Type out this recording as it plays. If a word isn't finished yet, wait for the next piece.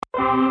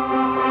Welcome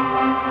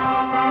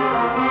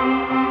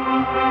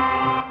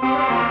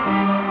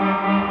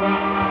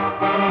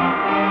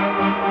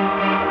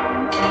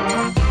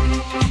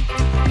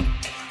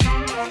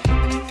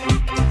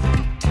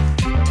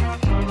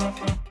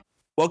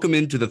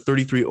into the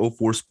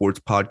 3304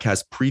 Sports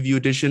Podcast Preview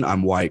Edition.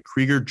 I'm Wyatt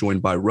Krueger,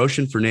 joined by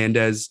Roshan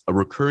Fernandez, a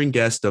recurring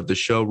guest of the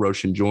show.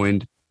 Roshan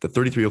joined the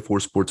 3304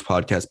 Sports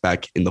Podcast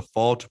back in the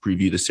fall to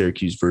preview the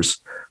Syracuse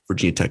versus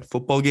Virginia Tech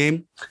football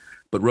game.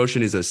 But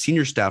Roshan is a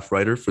senior staff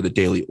writer for the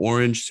Daily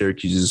Orange,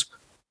 Syracuse's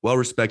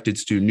well-respected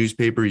student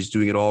newspaper. He's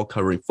doing it all,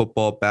 covering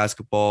football,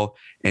 basketball,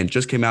 and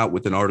just came out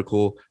with an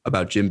article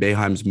about Jim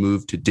Boehiem's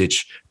move to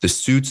ditch the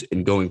suits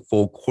and going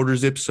full quarter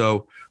zip.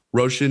 So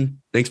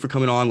Roshan, thanks for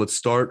coming on. Let's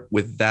start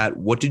with that.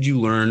 What did you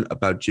learn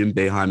about Jim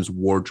Boehiem's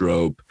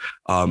wardrobe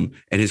and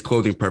his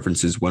clothing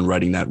preferences when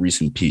writing that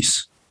recent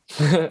piece?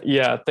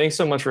 Yeah, thanks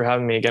so much for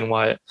having me again,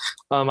 Wyatt.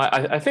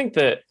 I think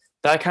that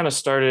kind of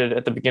started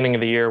at the beginning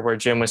of the year where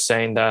Jim was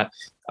saying that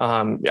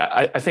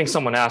I think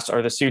someone asked,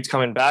 are the suits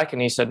coming back?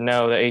 And he said,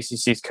 no, the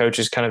ACC's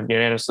coaches kind of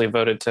unanimously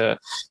voted to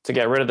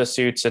get rid of the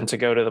suits and to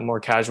go to the more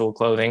casual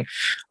clothing.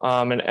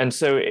 And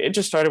so it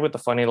just started with the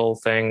funny little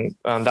thing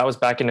that was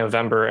back in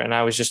November. And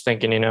I was just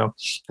thinking,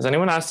 has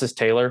anyone asked this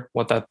tailor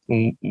what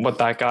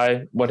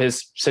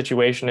his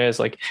situation is?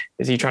 Like,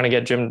 is he trying to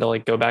get Jim to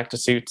go back to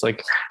suits?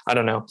 Like, I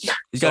don't know.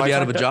 He's got to be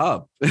out of a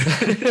job.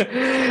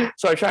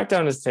 So I tracked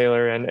down his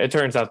tailor, and it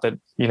turns out that,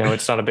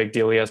 it's not a big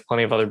deal. He has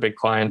plenty of other big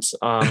clients.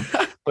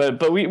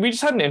 But we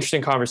just had an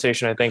interesting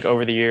conversation, I think,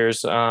 over the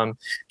years. I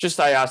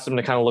asked him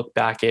to kind of look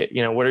back at,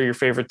 what are your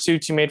favorite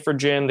suits you made for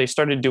Jim? They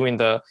started doing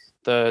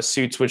the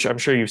suits, which I'm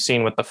sure you've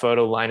seen with the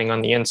photo lining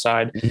on the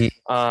inside.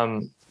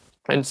 Mm-hmm.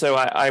 And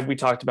so we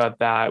talked about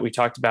that. We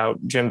talked about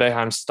Jim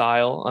Boehiem's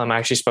style. I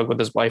actually spoke with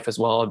his wife as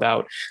well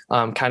about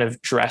kind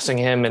of dressing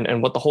him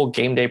and what the whole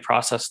game day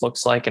process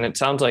looks like. And it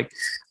sounds like,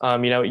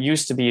 it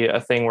used to be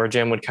a thing where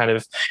Jim would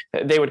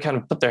they would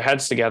put their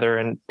heads together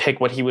and pick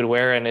what he would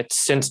wear. And it's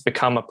since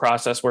become a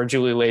process where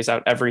Julie lays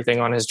out everything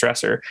on his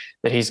dresser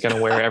that he's going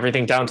to wear,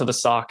 everything down to the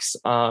socks.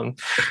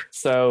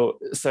 So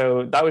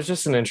that was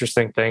just an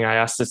interesting thing. I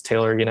asked his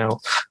tailor,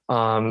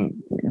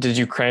 did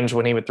you cringe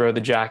when he would throw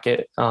the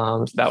jacket?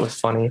 That was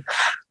funny.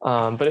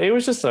 But it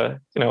was just a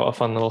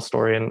fun little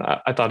story. And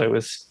I thought it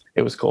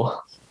was cool.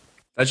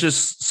 That's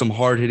just some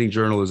hard-hitting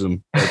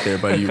journalism right there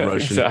by you,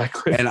 Roshan.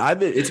 Exactly. And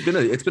it's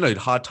been a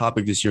hot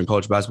topic this year in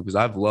college basketball because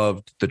I've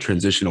loved the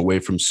transition away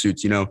from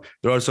suits. There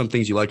are some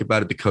things you like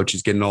about it. The coach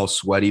is getting all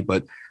sweaty,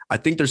 but I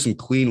think there's some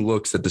clean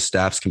looks that the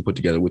staffs can put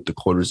together with the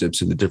quarter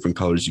zips and the different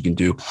colors you can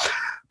do.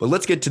 But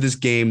let's get to this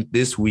game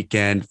this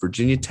weekend,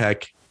 Virginia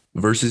Tech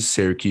versus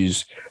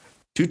Syracuse.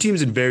 Two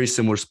teams in very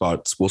similar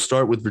spots. We'll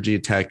start with Virginia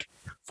Tech,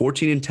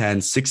 14-10,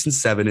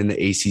 6-7 in the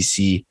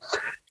ACC.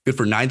 Good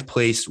for ninth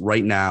place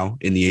right now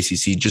in the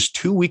ACC. Just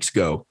 2 weeks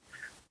ago,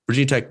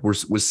 Virginia Tech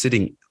was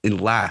sitting in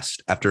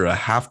last after a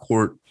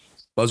half-court,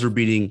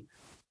 buzzer-beating,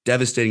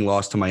 devastating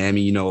loss to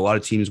Miami. A lot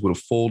of teams would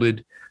have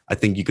folded. I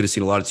think you could have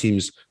seen a lot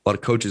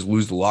of coaches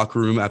lose the locker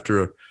room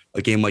after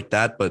a game like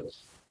that. But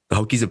the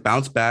Hokies have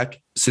bounced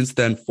back. Since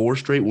then, 4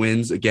 straight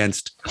wins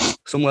against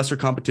some lesser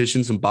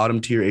competition, some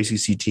bottom-tier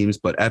ACC teams,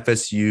 but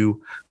FSU,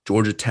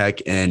 Georgia Tech,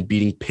 and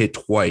beating Pitt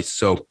twice.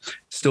 So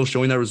still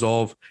showing that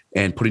resolve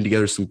and putting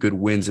together some good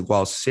wins. And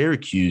while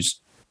Syracuse,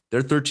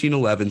 they're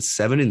 13-11,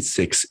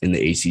 7-6 in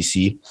the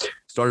ACC.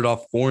 Started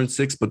off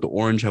 4-6, but the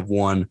Orange have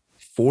won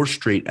 4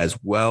 straight as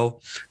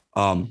well.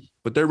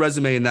 But their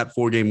resume in that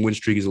 4-game win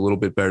streak is a little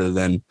bit better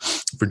than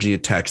Virginia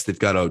Tech's. They've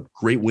got a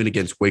great win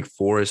against Wake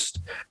Forest,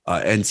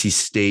 NC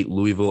State,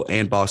 Louisville,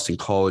 and Boston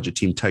College, a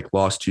team Tech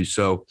lost to.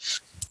 So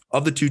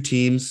of the two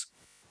teams,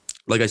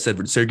 like I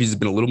said, Syracuse has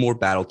been a little more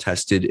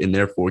battle-tested in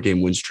their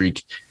 4-game win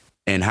streak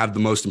and have the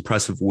most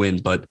impressive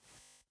win. But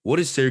what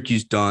has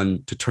Syracuse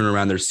done to turn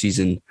around their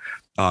season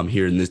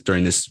during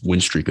this win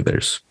streak of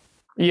theirs?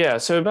 Yeah,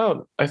 so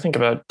about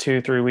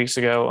 2-3 weeks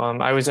ago,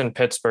 I was in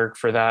Pittsburgh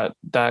for that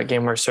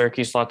game where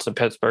Syracuse lost to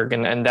Pittsburgh,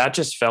 and that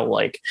just felt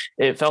like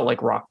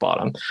rock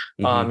bottom.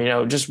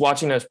 Mm-hmm. Just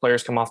watching those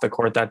players come off the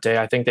court that day,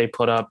 I think they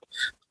put up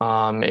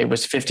it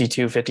was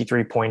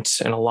 53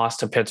 points in a loss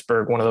to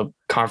Pittsburgh, one of the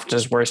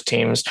conference's worst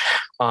teams.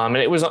 And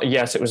it was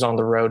on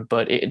the road,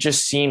 but it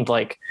just seemed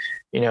like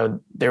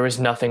there was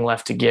nothing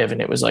left to give,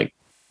 and it was like,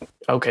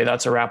 okay,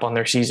 that's a wrap on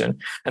their season.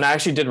 And I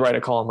actually did write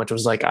a column, which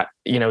was like,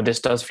 this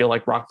does feel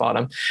like rock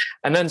bottom.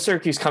 And then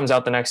Syracuse comes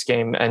out the next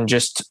game and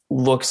just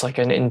looks like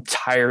an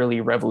entirely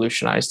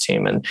revolutionized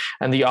team. And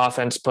the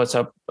offense puts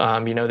up,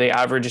 they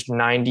averaged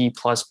 90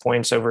 plus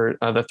points over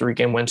the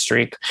 3-game win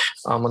streak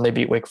when they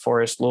beat Wake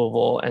Forest,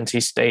 Louisville,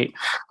 NC State.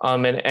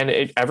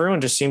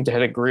 Everyone just seemed to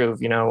hit a groove.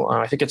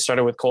 I think it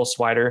started with Cole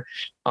Swider,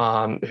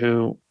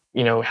 who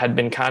had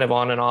been kind of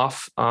on and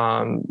off,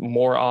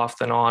 more off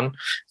than on.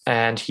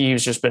 and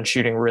he's just been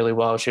shooting really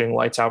well, shooting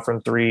lights out from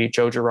three.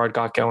 Joe Girard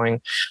got going.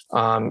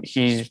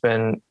 He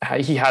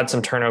had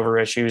some turnover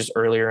issues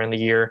earlier in the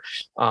year,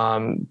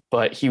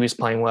 but he was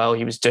playing well.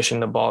 He was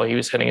dishing the ball. He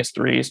was hitting his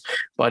threes,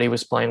 but he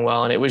was playing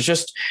well. And it was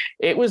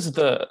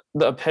the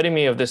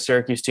epitome of this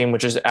Syracuse team,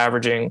 which is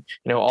averaging,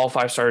 all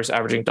five stars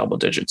averaging double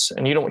digits.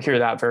 And you don't hear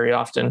that very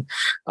often.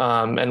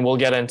 And we'll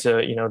get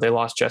into, they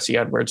lost Jesse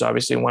Edwards,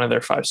 obviously one of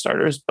their five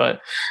starters, but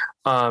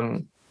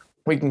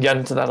we can get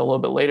into that a little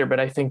bit later.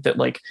 But I think that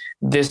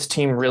this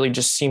team really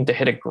just seemed to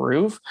hit a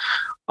groove.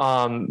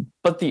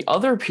 But the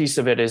other piece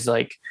of it is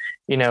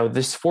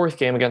this fourth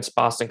game against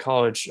Boston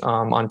College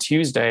on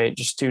Tuesday,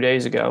 just 2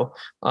 days ago,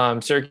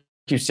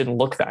 Syracuse didn't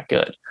look that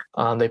good.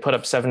 They put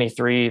up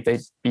 73. They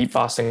beat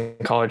Boston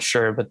College,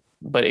 sure,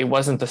 but it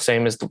wasn't the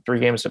same as the 3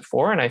 games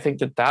before. And I think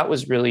that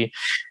was really,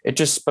 it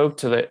just spoke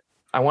to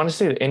I want to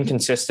say the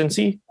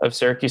inconsistency of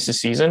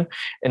Syracuse's season,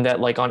 and that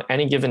on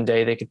any given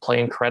day they could play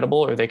incredible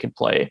or they could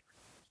play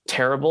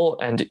terrible,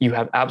 and you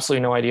have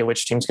absolutely no idea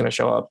which team's going to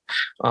show up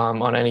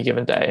on any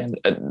given day.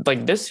 And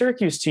this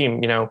Syracuse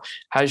team,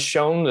 has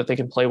shown that they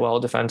can play well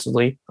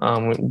defensively.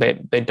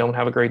 They don't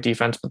have a great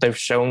defense, but they've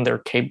shown they're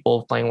capable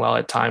of playing well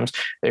at times.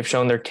 They've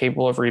shown they're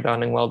capable of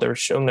rebounding well. They've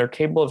shown they're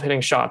capable of hitting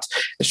shots.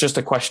 It's just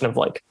a question of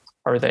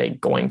are they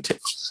going to?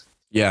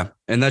 Yeah,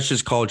 and that's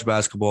just college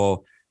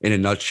basketball in a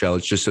nutshell.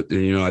 It's just, at the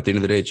end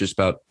of the day, it's just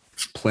about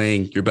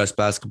playing your best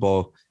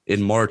basketball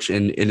in March.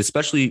 And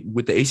especially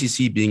with the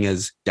ACC being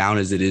as down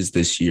as it is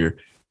this year.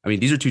 I mean,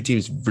 these are 2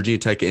 teams, Virginia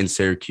Tech and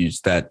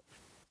Syracuse, that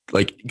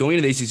going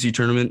into the ACC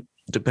tournament,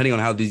 depending on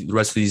how the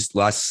rest of these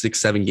last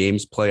 6-7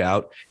 games play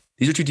out,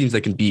 these are 2 teams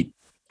that can beat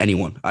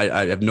anyone.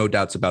 I have no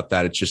doubts about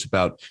that. It's just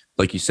about,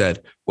 like you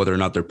said, whether or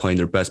not they're playing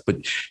their best.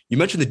 But you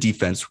mentioned the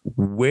defense.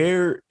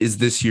 Where is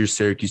this year's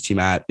Syracuse team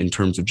at in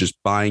terms of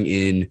just buying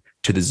in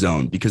to the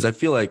zone? Because I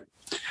feel like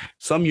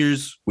some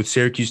years with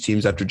Syracuse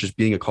teams, after just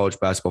being a college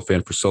basketball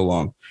fan for so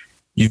long,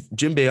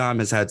 Jim Boehiem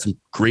has had some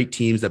great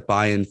teams that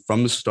buy in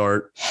from the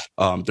start.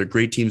 They're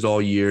great teams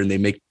all year and they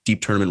make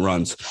deep tournament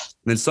runs.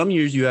 And then some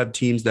years you have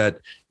teams that,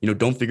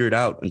 don't figure it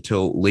out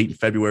until late in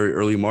February,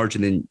 early March.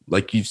 And then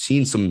you've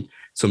seen some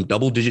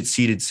double-digit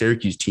seeded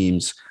Syracuse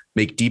teams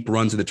make deep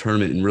runs in the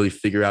tournament and really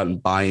figure out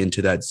and buy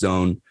into that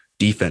zone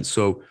defense.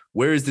 So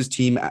where is this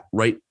team at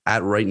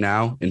right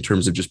now in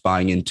terms of just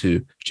buying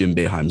into Jim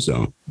Boehiem's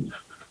zone?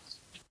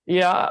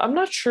 Yeah, I'm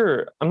not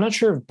sure.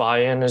 If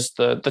buy-in is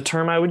the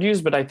term I would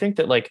use, but I think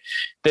that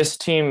this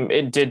team,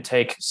 it did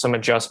take some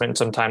adjustment,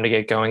 some time to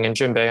get going. And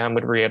Jim Boehiem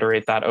would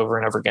reiterate that over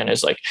and over again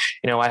is I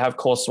have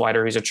Cole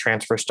Swider, who's a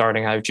transfer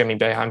starting. I have Jimmy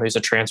Boehiem, who's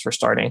a transfer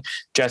starting.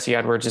 Jesse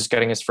Edwards is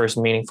getting his first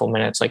meaningful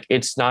minutes.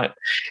 It's not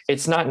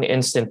an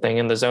instant thing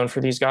in the zone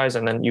for these guys.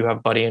 And then you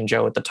have Buddy and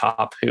Joe at the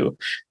top who,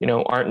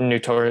 aren't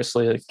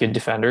notoriously good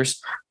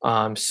defenders.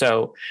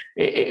 So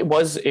it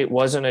was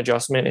an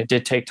adjustment. It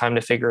did take time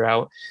to figure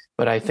out.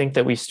 But I think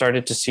that we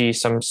started to see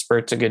some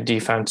spurts of good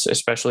defense,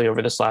 especially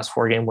over this last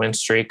 4-game win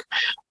streak.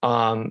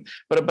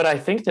 But I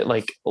think that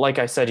like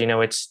I said,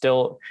 it's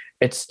still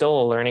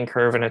a learning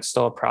curve and it's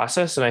still a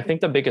process. And I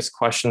think the biggest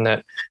question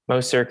that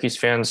most Syracuse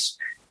fans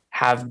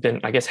have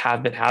been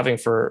having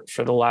for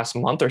the last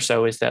month or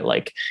so is that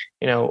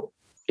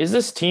is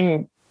this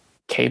team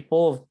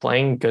capable of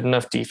playing good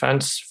enough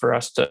defense for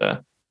us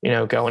to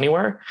go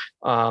anywhere?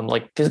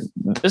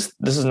 This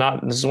is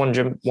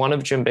one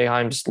of Jim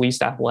Boehiem's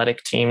least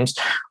athletic teams.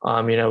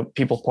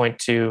 People point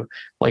to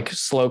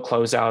slow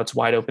closeouts,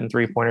 wide open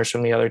 3-pointers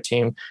from the other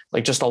team,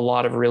 just a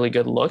lot of really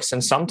good looks.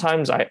 And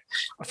sometimes I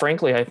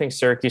think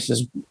Syracuse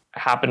has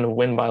happened to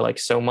win by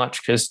so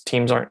much because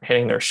teams aren't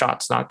hitting their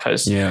shots, not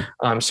because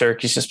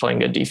Syracuse is playing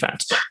good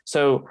defense.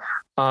 So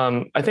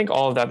I think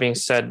all of that being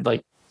said,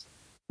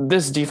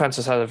 this defense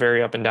has had a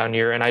very up and down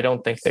year, and I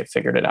don't think they've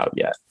figured it out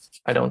yet.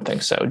 I don't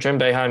think so. Jim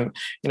Boehiem,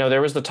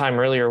 there was the time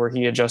earlier where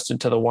he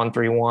adjusted to the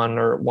 1-3-1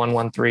 or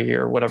 1-1-3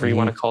 or whatever you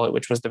want to call it,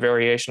 which was the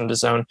variation of the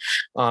zone.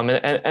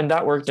 And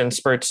that worked in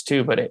spurts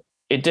too, but it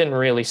didn't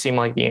really seem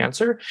like the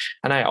answer.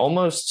 And I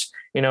almost,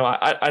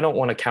 I don't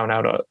want to count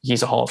out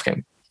he's a Hall of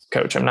Fame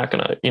coach. I'm not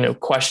going to,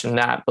 question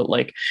that, but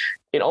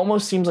it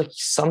almost seems like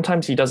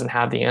sometimes he doesn't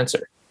have the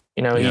answer.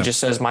 He just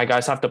says, my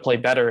guys have to play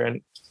better.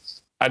 And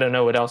I don't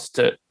know what else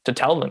to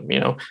tell them.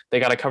 They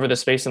got to cover the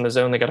space in the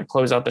zone. They got to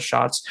close out the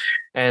shots,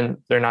 and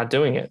they're not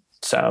doing it.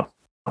 So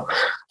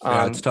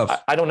it's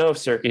tough. I don't know if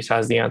Syracuse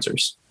has the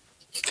answers.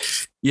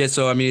 Yeah.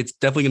 So, I mean, it's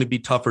definitely going to be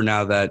tougher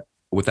now that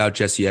without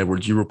Jesse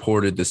Edwards. You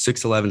reported the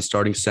 6'11"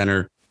 starting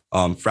center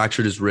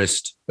fractured his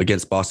wrist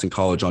against Boston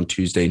College on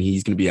Tuesday, and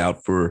he's going to be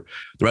out for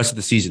the rest of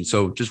the season.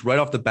 So just right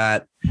off the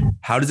bat,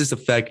 how does this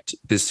affect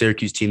this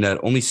Syracuse team that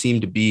only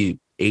seemed to be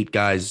 8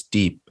 guys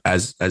deep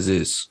as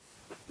is?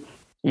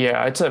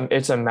 Yeah,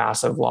 it's a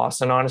massive loss,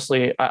 and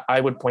honestly,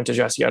 I would point to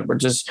Jesse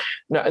Edwards as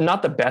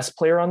not the best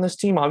player on this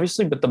team,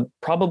 obviously, but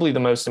probably the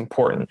most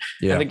important.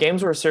 Yeah. And the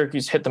games where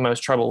Syracuse hit the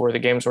most trouble were the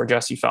games where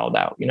Jesse fouled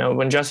out.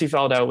 When Jesse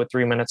fouled out with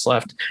 3 minutes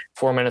left,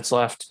 4 minutes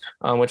left,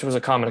 which was a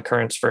common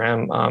occurrence for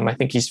him. I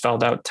think he's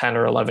fouled out 10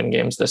 or 11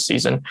 games this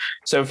season,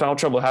 so foul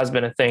trouble has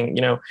been a thing.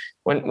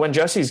 When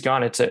Jesse's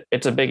gone, it's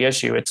a big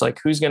issue. It's like,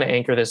 who's going to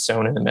anchor this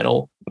zone in the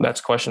middle? That's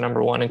question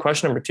number one. And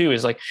question number two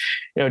is like,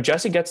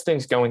 Jesse gets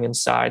things going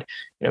inside.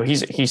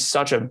 He's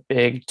such a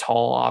big,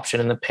 tall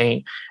option in the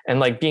paint, and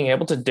like being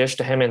able to dish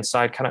to him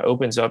inside kind of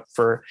opens up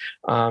for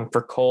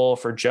Cole,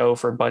 for Joe,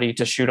 for Buddy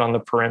to shoot on the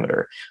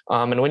perimeter.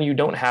 And when you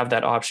don't have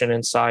that option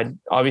inside,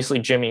 obviously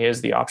Jimmy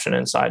is the option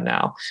inside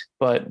now,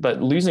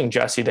 but losing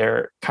Jesse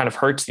there kind of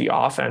hurts the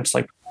offense.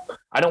 Like,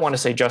 I don't want to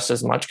say just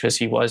as much because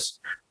he was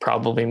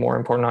probably more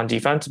important on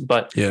defense,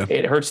 but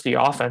It hurts the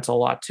offense a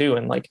lot too.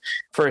 And like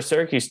for a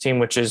Syracuse team,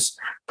 which is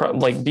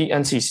like beat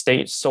NC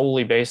State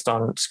solely based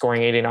on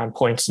scoring 89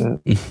 points and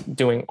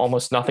doing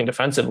almost nothing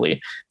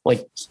defensively,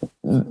 like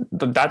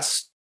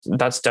that's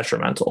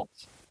detrimental.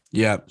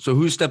 Yeah. So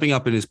who's stepping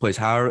up in his place?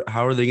 How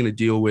are they going to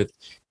deal with,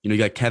 you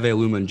got Keve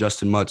Aluma and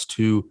Justin Mutz,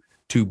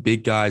 two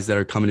big guys that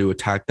are coming to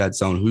attack that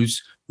zone.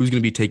 Who's going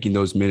to be taking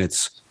those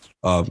minutes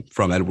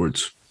from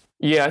Edwards?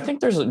 Yeah, I think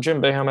Jim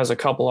Boehiem has a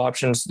couple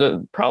options.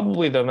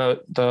 Probably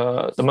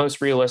the most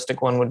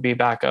realistic one would be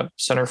backup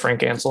center Frank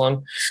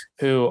Anselem,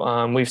 who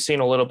we've seen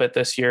a little bit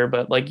this year.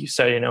 But like you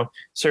said,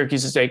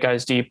 Syracuse is 8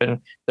 guys deep,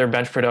 and their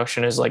bench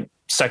production is like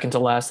second to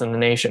last in the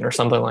nation or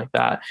something like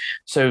that.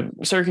 So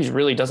Syracuse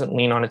really doesn't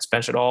lean on its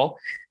bench at all,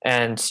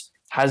 and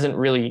hasn't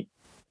really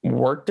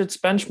worked its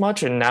bench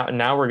much, and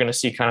now we're going to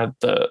see kind of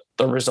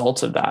the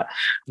results of that.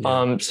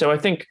 Yeah. So I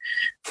think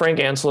Frank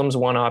Anselem's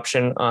one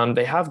option.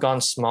 They have gone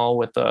small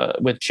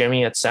with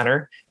Jimmy at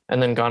center,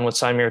 and then gone with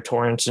Symir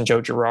Torrance and Joe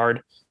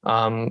Girard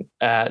in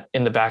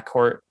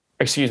the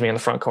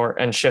front court,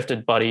 and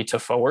shifted Buddy to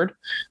forward.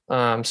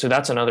 So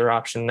that's another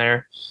option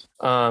there.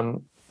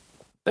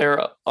 There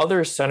are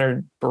other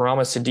center,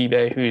 Barama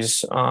Sidibe,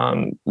 who's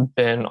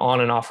been on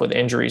and off with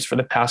injuries for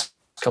the past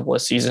couple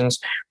of seasons.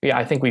 Yeah,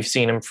 I think we've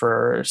seen him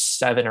for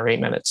 7 or 8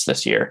 minutes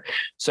this year.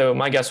 So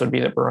my guess would be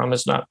that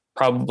Barama's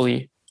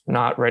probably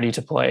not ready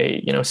to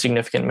play,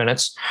 significant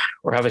minutes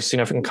or have a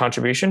significant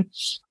contribution.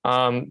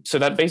 So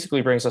that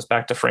basically brings us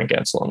back to Frank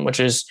Anselem,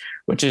 which is,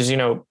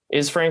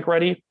 is Frank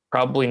ready?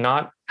 Probably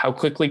not. How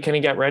quickly can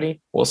he get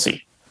ready? We'll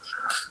see.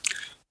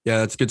 Yeah,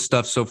 that's good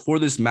stuff. So for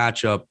this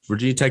matchup,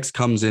 Virginia Tech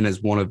comes in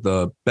as one of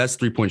the best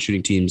 3-point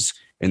shooting teams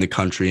in the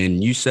country.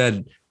 And you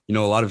said, a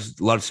lot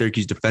of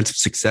Syracuse defensive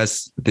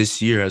success this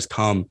year has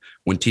come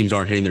when teams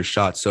aren't hitting their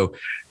shots. So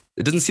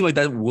it doesn't seem like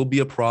that will be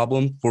a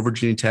problem for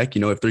Virginia Tech.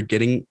 If they're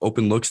getting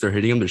open looks, they're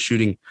hitting them. They're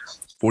shooting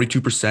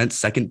 42%,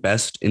 second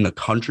best in the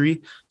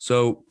country.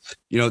 So,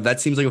 that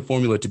seems like a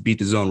formula to beat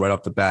the zone right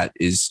off the bat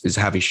is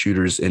having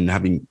shooters and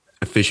having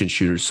efficient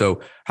shooters.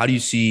 So how do you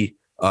see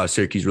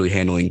Syracuse really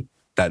handling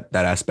that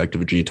aspect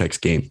of Virginia Tech's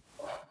game?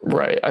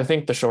 Right. I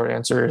think the short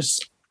answer is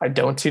I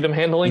don't see them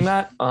handling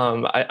that.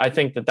 I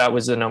think that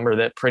was the number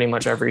that pretty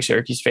much every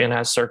Syracuse fan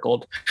has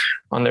circled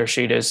on their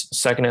sheet is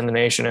second in the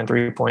nation in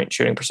 3-point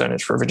shooting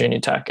percentage for Virginia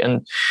Tech.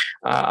 And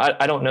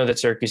I don't know that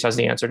Syracuse has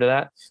the answer to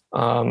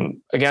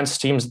that against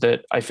teams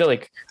that I feel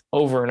like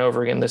over and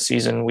over again this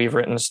season, we've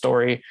written the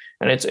story,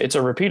 and it's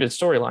a repeated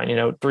storyline,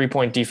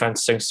 3-point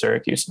defense sinks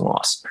Syracuse and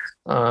loss.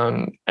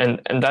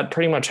 And that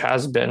pretty much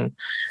has been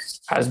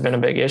a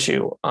big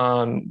issue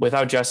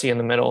without Jesse in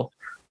the middle.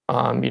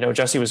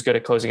 Jesse was good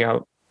at closing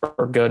out,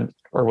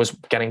 or was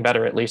getting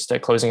better at least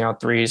at closing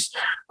out threes,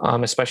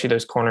 especially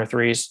those corner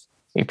threes.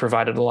 He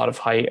provided a lot of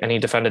height, and he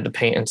defended the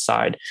paint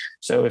inside.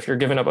 So if you're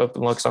giving up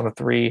open looks on the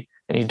three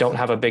and you don't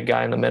have a big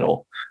guy in the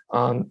middle,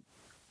 I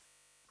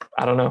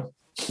don't know.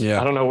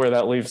 Yeah, I don't know where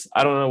that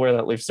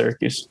leaves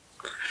Syracuse.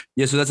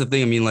 Yeah, so that's the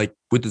thing. I mean, like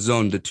with the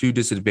zone, the two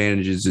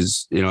disadvantages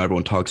is,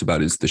 everyone talks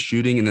about is the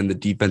shooting and then the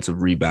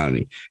defensive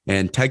rebounding.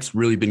 And Tech's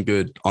really been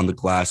good on the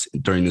glass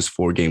during this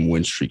 4-game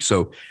win streak.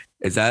 So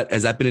has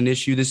that been an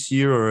issue this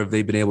year, or have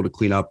they been able to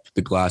clean up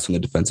the glass on the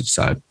defensive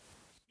side?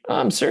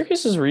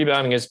 Syracuse's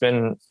rebounding has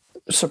been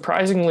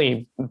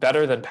surprisingly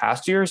better than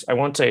past years. I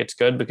won't say it's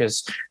good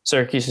because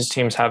Syracuse's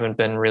teams haven't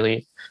been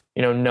really,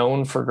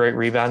 known for great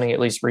rebounding, at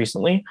least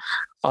recently.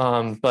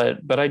 But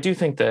I do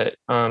think that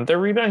their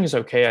rebounding is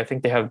okay. I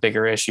think they have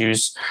bigger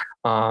issues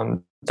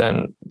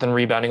than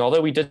rebounding,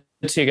 although we did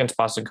see against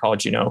Boston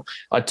College,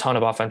 a ton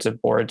of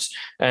offensive boards.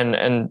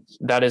 And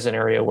that is an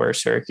area where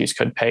Syracuse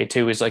could pay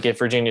too, is like if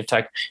Virginia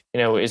Tech,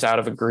 is out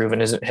of a groove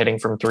and isn't hitting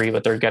from 3,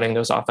 but they're getting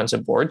those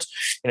offensive boards,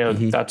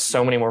 that's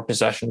so many more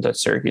possessions that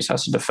Syracuse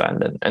has to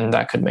defend. And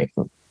that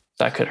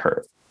could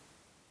hurt.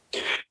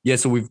 Yeah,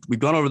 so we've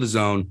gone over the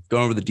zone,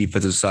 gone over the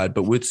defensive side,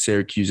 but with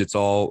Syracuse, it's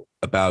all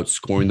about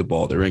scoring the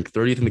ball. They're ranked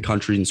 30th in the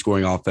country in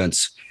scoring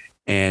offense,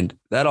 and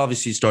that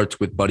obviously starts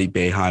with Buddy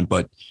Boehiem,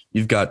 but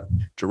you've got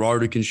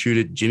Girard who can shoot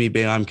it, Jimmy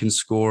Boehiem can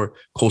score,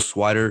 Cole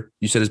Swider,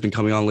 you said, has been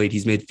coming on late.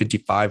 He's made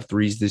 55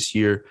 threes this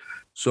year.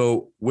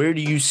 So where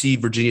do you see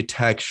Virginia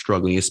Tech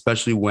struggling,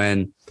 especially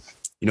when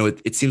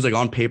it seems like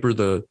on paper,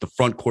 the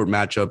front court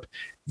matchup,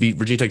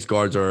 Virginia Tech's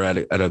guards are at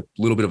a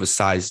little bit of a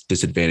size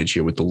disadvantage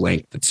here with the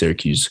length that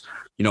Syracuse,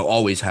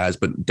 always has,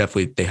 but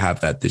definitely they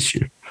have that this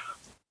year.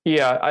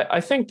 Yeah,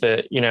 I think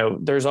that,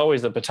 there's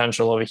always the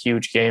potential of a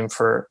huge game,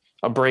 for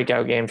a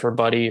breakout game for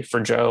Buddy, for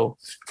Joe,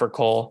 for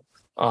Cole,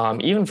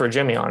 even for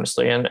Jimmy,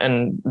 honestly.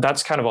 And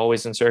that's kind of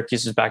always in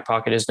Syracuse's back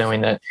pocket, is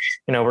knowing that,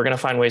 we're going to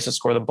find ways to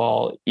score the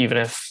ball, even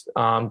if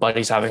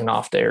Buddy's having an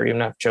off day, or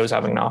even if Joe's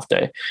having an off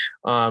day.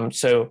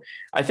 So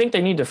I think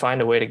they need to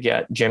find a way to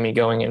get Jimmy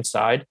going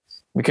inside,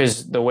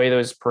 because the way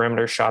those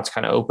perimeter shots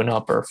kind of open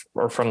up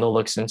or from the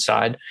looks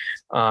inside.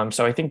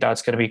 So I think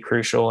that's going to be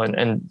crucial.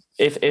 And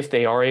if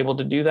they are able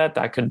to do that,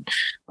 that could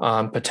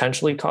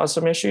potentially cause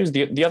some issues.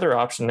 The other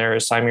option there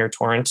is Symir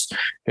Torrance,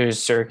 who's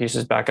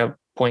Syracuse's backup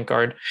point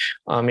guard.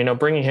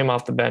 Bringing him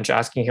off the bench,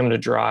 asking him to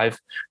drive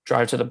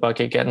to the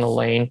bucket, get in the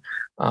lane.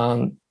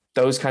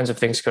 Those kinds of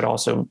things could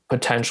also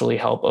potentially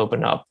help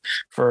open up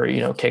for,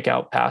 kick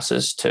out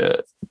passes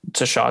to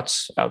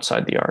shots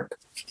outside the arc.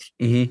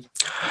 Mm-hmm.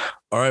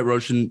 All right,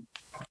 Roshan,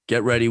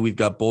 get ready. We've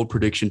got bold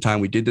prediction time.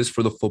 We did this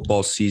for the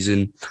football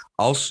season.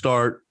 I'll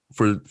start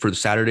for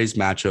Saturday's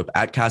matchup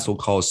at Castle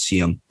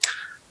Coliseum.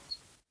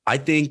 I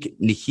think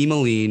Naheem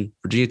Aline,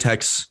 Virginia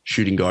Tech's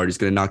shooting guard, is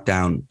going to knock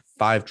down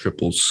 5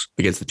 triples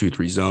against the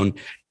 2-3 zone.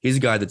 He's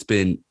a guy that's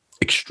been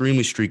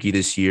extremely streaky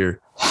this year.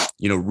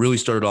 Really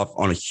started off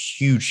on a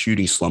huge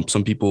shooting slump.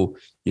 Some people,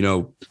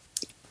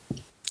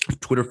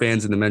 Twitter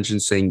fans in the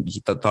mentions saying he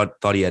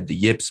thought he had the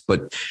yips,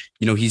 but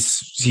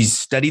he's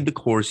steadied the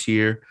course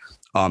here.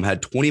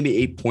 Had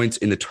 28 points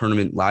in the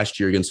tournament last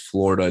year against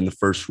Florida in the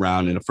first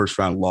round, in a first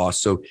round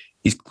loss. So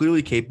he's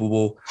clearly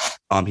capable.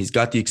 He's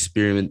got the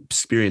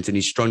experience, and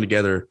he's strung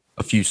together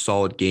a few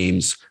solid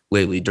games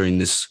lately during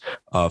this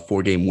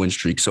 4-game win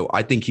streak. So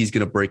I think he's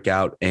going to break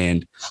out,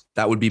 and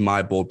that would be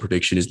my bold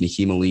prediction, is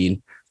Naheem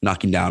Aline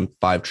knocking down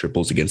 5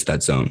 triples against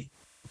that zone.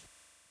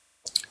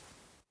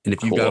 And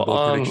if you've got a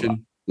bold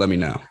prediction, let me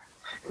know.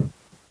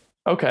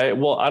 Okay.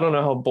 Well, I don't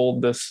know how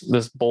bold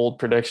this bold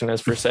prediction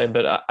is per se,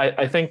 but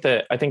I think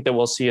that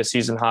we'll see a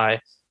season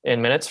high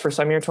in minutes for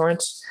Symir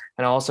Torrance,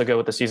 and I'll also go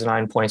with the season high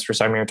in points for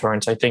Symir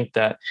Torrance. I think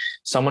that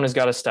someone has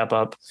got to step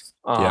up,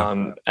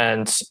 and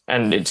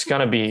it's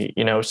going to be,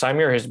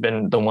 Symir has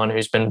been the one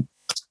who's been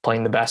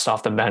playing the best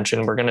off the bench,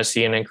 and we're going to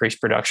see an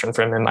increased production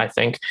from him, I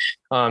think.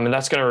 And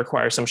that's going to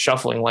require some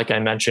shuffling, like I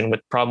mentioned,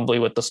 with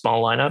the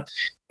small lineup.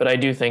 But I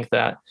do think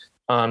that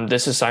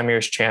this is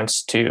Symir's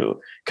chance to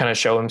kind of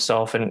show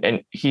himself, and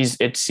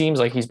it seems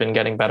like he's been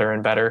getting better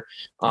and better.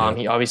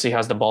 He obviously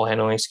has the ball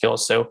handling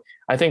skills, so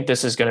I think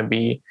this is going to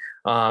be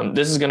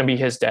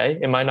his day.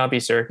 It might not be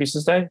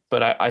Syracuse's day,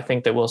 but I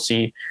think that we'll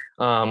see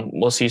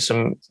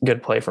some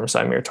good play from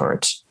Symir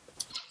Torrance.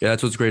 Yeah,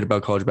 that's what's great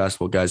about college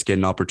basketball, guys,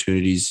 getting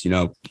opportunities.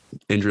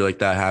 Injury like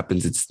that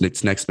happens,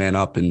 it's next man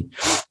up, and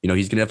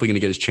he's definitely going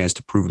to get his chance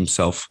to prove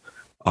himself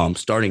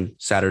starting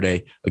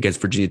Saturday against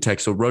Virginia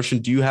Tech. So, Roshan,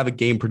 do you have a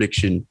game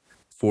prediction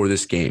for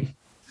this game?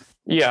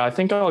 Yeah, I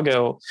think I'll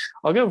go.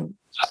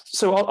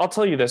 So I'll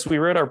tell you this. We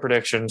wrote our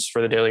predictions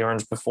for the Daily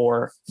Orange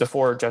before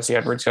Jesse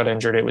Edwards got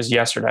injured. It was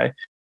yesterday.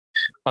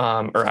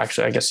 Or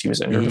actually, I guess he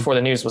was injured before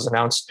the news was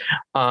announced.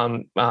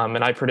 And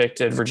I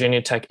predicted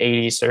Virginia Tech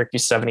 80,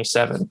 Syracuse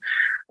 77,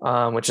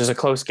 which is a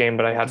close game,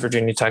 but I had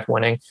Virginia Tech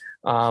winning.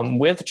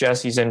 With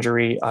Jesse's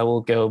injury, I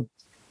will go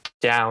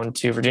down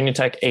to Virginia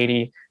Tech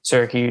 80,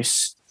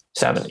 Syracuse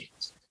 70.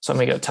 So I'm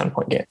going to get a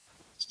 10-point game.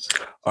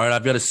 All right,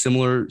 I've got a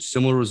similar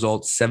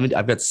result.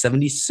 I've got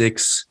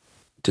 76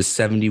 to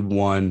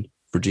 71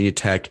 Virginia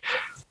Tech.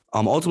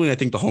 Ultimately, I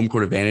think the home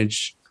court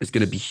advantage is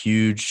going to be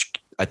huge.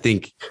 I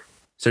think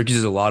Syracuse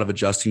has a lot of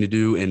adjusting to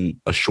do in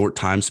a short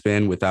time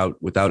span without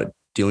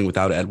dealing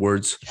without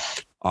Edwards.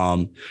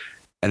 And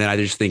then I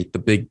just think the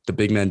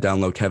big men down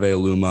low, Keve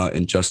Aluma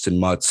and Justin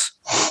Mutz.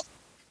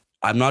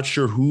 I'm not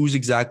sure who's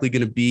exactly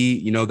going to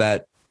be,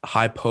 that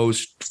high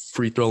post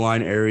free throw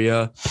line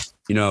area,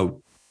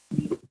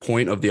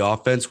 point of the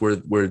offense where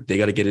they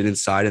got to get it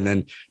inside.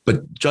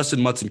 But Justin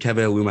Mutz and Keve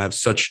Aluma have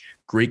such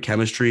great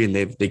chemistry, and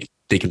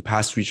they can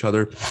pass to each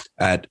other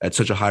at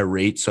such a high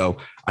rate. So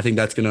I think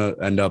that's going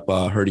to end up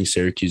hurting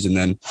Syracuse. And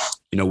then,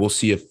 we'll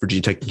see if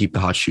Virginia Tech can keep the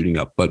hot shooting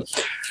up. But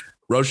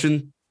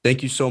Roshan,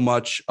 thank you so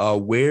much.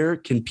 Where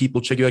can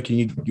people check you out?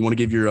 You want to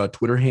give your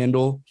Twitter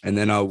handle, and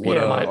then what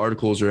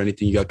articles or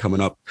anything you got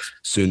coming up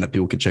soon that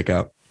people can check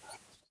out?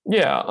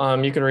 Yeah.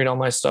 You can read all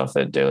my stuff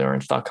at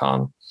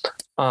dailyorange.com.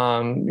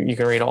 You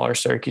can read all our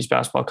Syracuse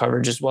basketball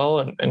coverage as well,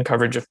 and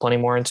coverage of plenty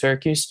more in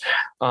Syracuse.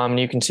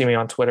 You can see me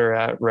on Twitter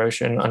at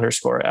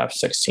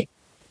Roshan_F16.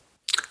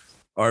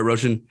 All right,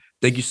 Roshan,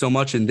 thank you so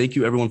much. And thank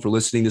you everyone for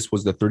listening. This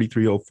was the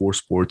 3304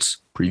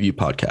 Sports Preview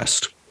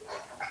Podcast.